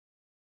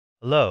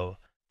Hello,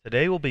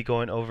 today we'll be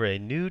going over a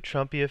new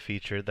Trumpia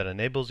feature that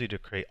enables you to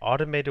create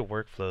automated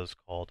workflows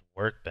called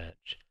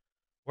Workbench.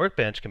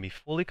 Workbench can be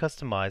fully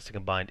customized to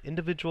combine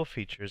individual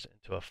features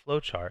into a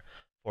flowchart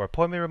for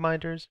appointment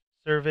reminders,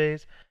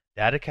 surveys,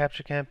 data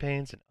capture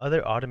campaigns, and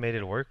other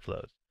automated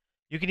workflows.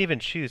 You can even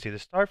choose to either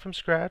start from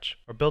scratch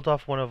or build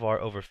off one of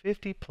our over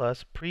 50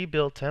 plus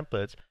pre-built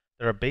templates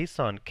that are based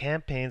on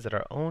campaigns that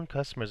our own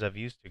customers have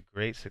used to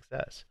great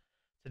success.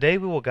 Today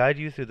we will guide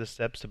you through the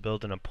steps to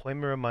build an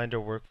appointment reminder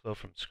workflow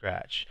from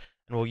scratch,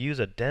 and we'll use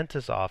a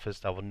dentist's office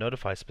that will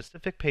notify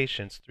specific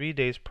patients 3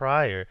 days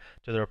prior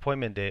to their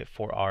appointment date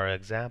for our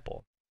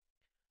example.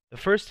 The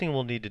first thing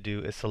we'll need to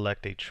do is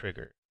select a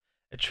trigger.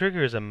 A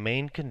trigger is a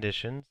main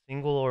condition,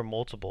 single or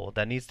multiple,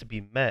 that needs to be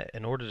met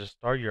in order to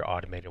start your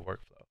automated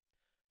workflow.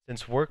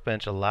 Since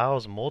Workbench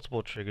allows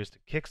multiple triggers to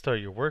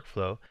kickstart your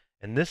workflow,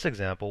 in this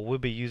example, we'll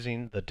be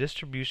using the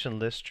distribution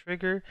list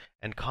trigger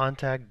and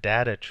contact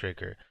data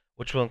trigger,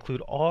 which will include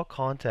all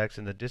contacts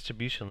in the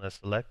distribution list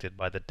selected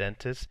by the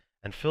dentist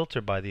and filter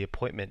by the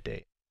appointment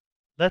date.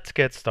 Let's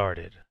get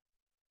started.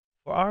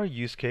 For our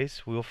use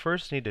case, we will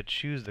first need to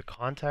choose the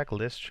contact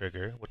list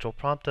trigger, which will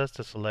prompt us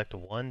to select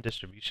one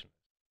distribution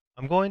list.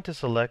 I'm going to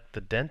select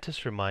the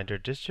dentist reminder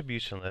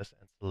distribution list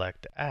and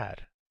select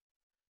Add.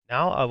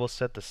 Now I will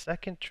set the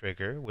second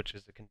trigger, which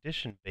is the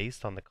condition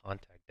based on the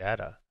contact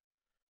data.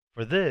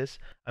 For this,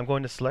 I'm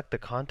going to select the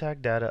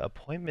contact data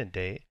appointment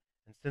date,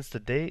 and since the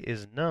date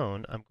is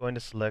known, I'm going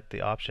to select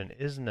the option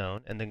is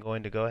known and then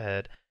going to go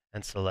ahead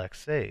and select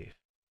save.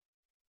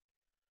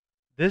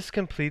 This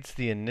completes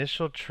the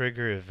initial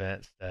trigger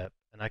event step,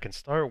 and I can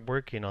start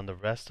working on the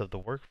rest of the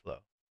workflow.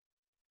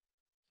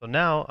 So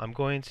now I'm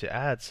going to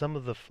add some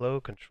of the flow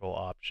control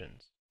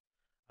options.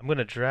 I'm going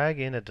to drag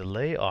in a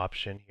delay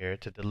option here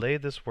to delay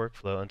this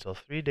workflow until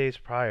 3 days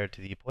prior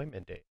to the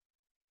appointment date.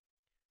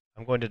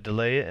 I'm going to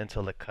delay it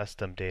until a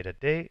custom data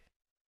date.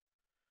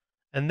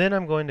 And then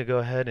I'm going to go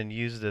ahead and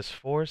use this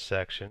for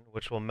section,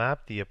 which will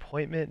map the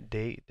appointment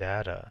date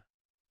data.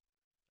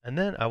 And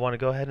then I want to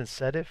go ahead and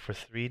set it for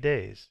 3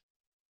 days.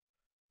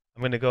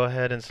 I'm going to go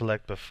ahead and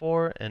select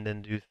before and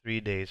then do 3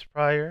 days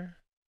prior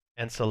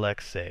and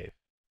select save.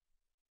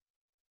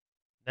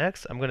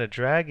 Next, I'm going to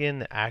drag in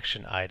the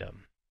action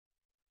item.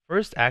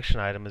 First action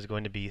item is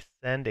going to be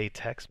send a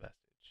text message.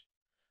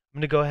 I'm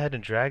going to go ahead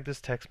and drag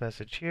this text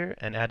message here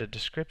and add a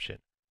description,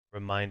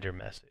 reminder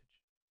message.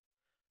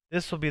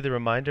 This will be the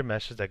reminder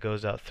message that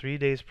goes out 3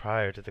 days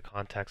prior to the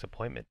contact's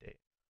appointment date,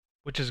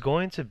 which is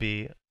going to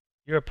be,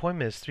 your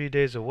appointment is 3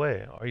 days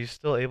away. Are you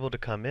still able to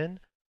come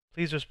in?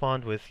 Please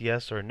respond with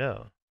yes or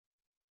no.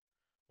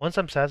 Once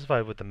I'm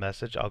satisfied with the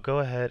message, I'll go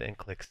ahead and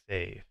click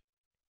save.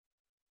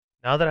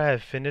 Now that I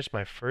have finished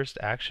my first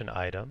action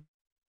item,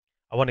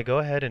 I want to go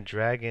ahead and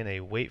drag in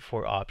a wait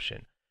for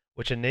option,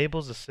 which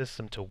enables the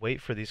system to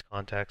wait for these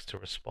contacts to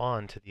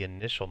respond to the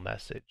initial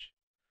message.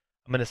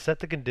 I'm going to set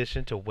the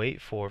condition to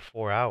wait for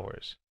 4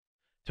 hours.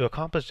 To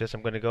accomplish this,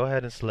 I'm going to go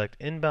ahead and select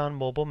inbound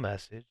mobile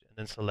message and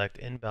then select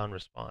inbound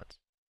response.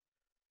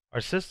 Our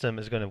system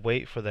is going to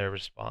wait for their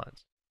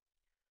response.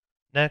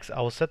 Next, I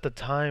will set the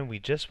time we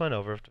just went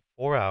over to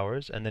 4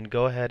 hours and then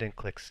go ahead and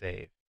click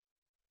save.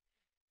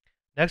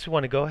 Next, we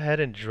want to go ahead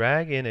and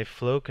drag in a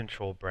flow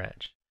control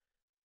branch.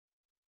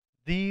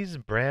 These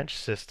branch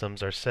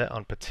systems are set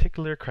on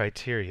particular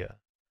criteria.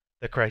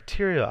 The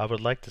criteria I would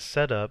like to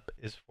set up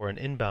is for an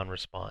inbound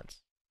response.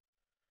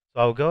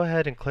 So I will go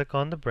ahead and click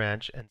on the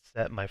branch and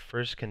set my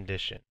first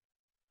condition.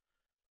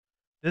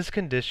 This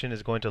condition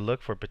is going to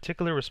look for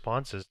particular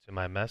responses to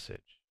my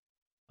message.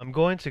 I'm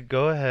going to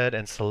go ahead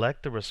and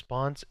select the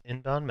response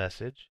inbound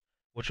message,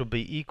 which will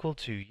be equal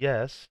to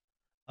yes,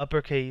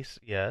 uppercase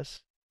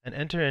yes, and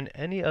enter in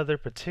any other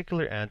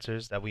particular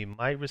answers that we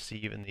might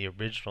receive in the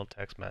original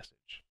text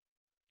message.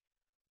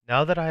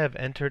 Now that I have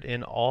entered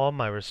in all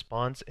my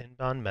response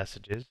inbound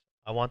messages,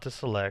 I want to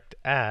select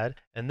add,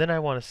 and then I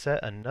want to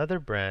set another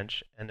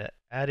branch and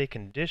add a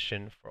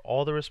condition for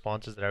all the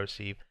responses that I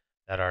receive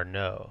that are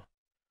no.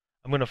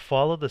 I'm going to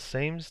follow the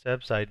same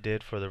steps I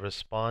did for the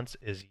response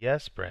is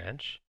yes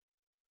branch.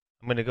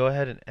 I'm going to go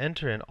ahead and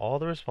enter in all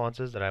the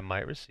responses that I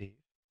might receive.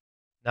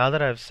 Now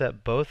that I've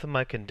set both of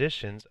my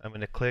conditions, I'm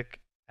going to click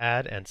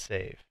add and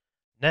save.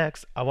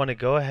 Next, I want to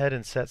go ahead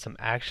and set some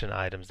action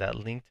items that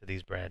link to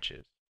these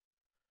branches.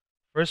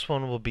 First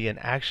one will be an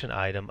action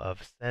item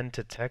of send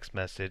to text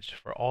message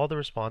for all the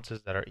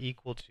responses that are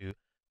equal to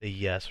the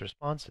yes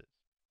responses.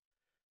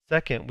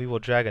 Second, we will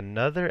drag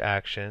another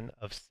action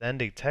of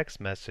send a text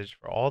message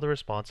for all the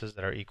responses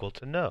that are equal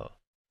to no.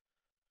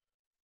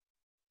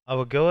 I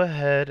will go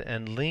ahead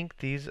and link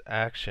these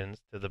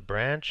actions to the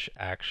branch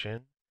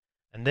action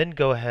and then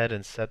go ahead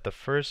and set the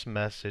first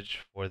message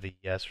for the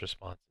yes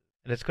responses.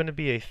 And it's going to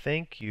be a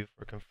thank you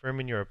for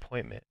confirming your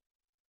appointment.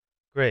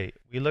 Great,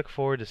 we look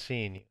forward to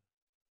seeing you.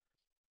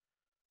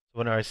 So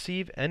when I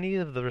receive any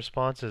of the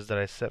responses that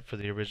I set for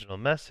the original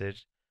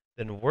message,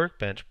 then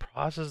Workbench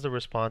processes the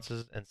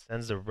responses and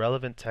sends the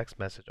relevant text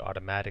message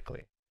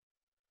automatically.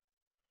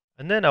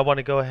 And then I want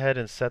to go ahead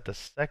and set the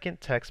second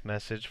text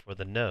message for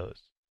the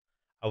no's.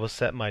 I will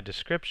set my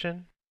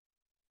description,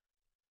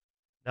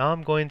 Now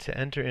I'm going to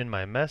enter in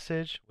my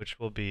message, which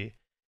will be,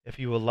 if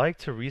you would like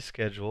to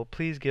reschedule,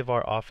 please give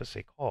our office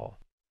a call.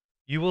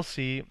 You will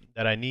see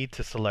that I need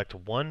to select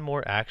one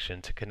more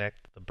action to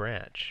connect the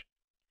branch.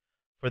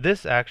 For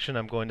this action,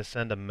 I'm going to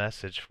send a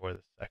message for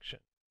this section.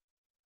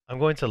 I'm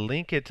going to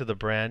link it to the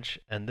branch,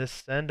 and this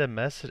send a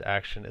message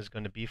action is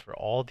going to be for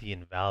all the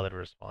invalid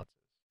responses.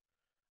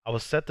 I will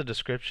set the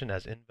description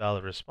as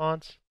invalid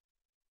response.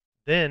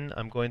 Then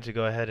I'm going to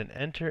go ahead and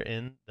enter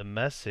in the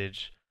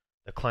message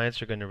the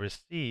clients are going to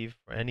receive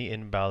for any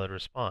invalid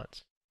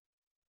response.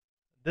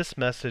 This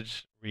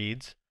message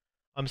reads,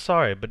 "I'm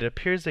sorry, but it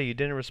appears that you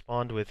didn't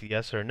respond with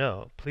yes or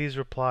no. Please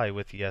reply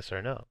with yes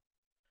or no."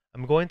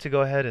 I'm going to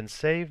go ahead and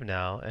save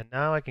now, and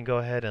now I can go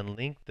ahead and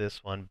link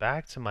this one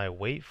back to my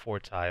wait for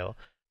tile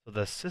so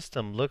the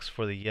system looks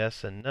for the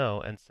yes and no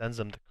and sends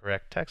them the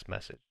correct text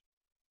message.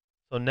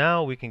 So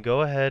now we can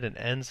go ahead and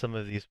end some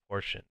of these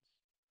portions.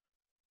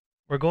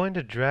 We're going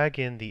to drag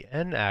in the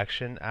end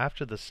action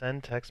after the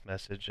send text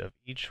message of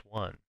each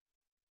one.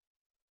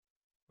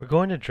 We're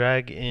going to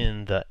drag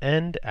in the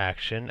end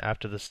action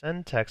after the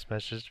send text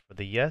message for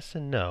the yes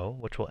and no,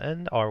 which will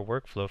end our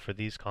workflow for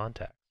these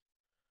contacts.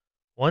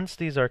 Once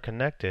these are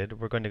connected,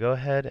 we're going to go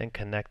ahead and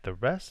connect the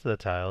rest of the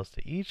tiles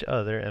to each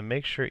other and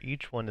make sure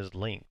each one is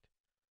linked.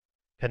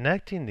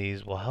 Connecting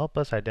these will help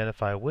us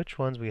identify which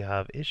ones we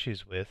have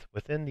issues with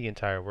within the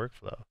entire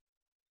workflow.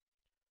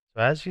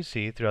 So as you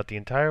see, throughout the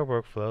entire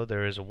workflow,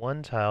 there is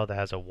one tile that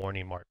has a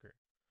warning marker.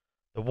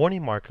 The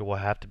warning marker will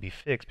have to be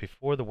fixed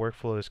before the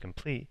workflow is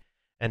complete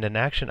and an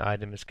action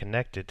item is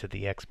connected to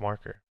the X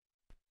marker.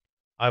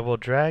 I will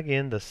drag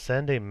in the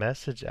send a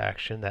message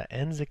action that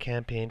ends the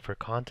campaign for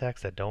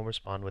contacts that don't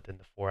respond within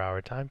the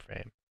 4-hour time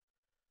frame.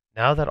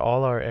 Now that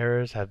all our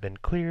errors have been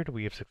cleared,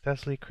 we have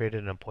successfully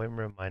created an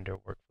appointment reminder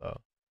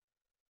workflow.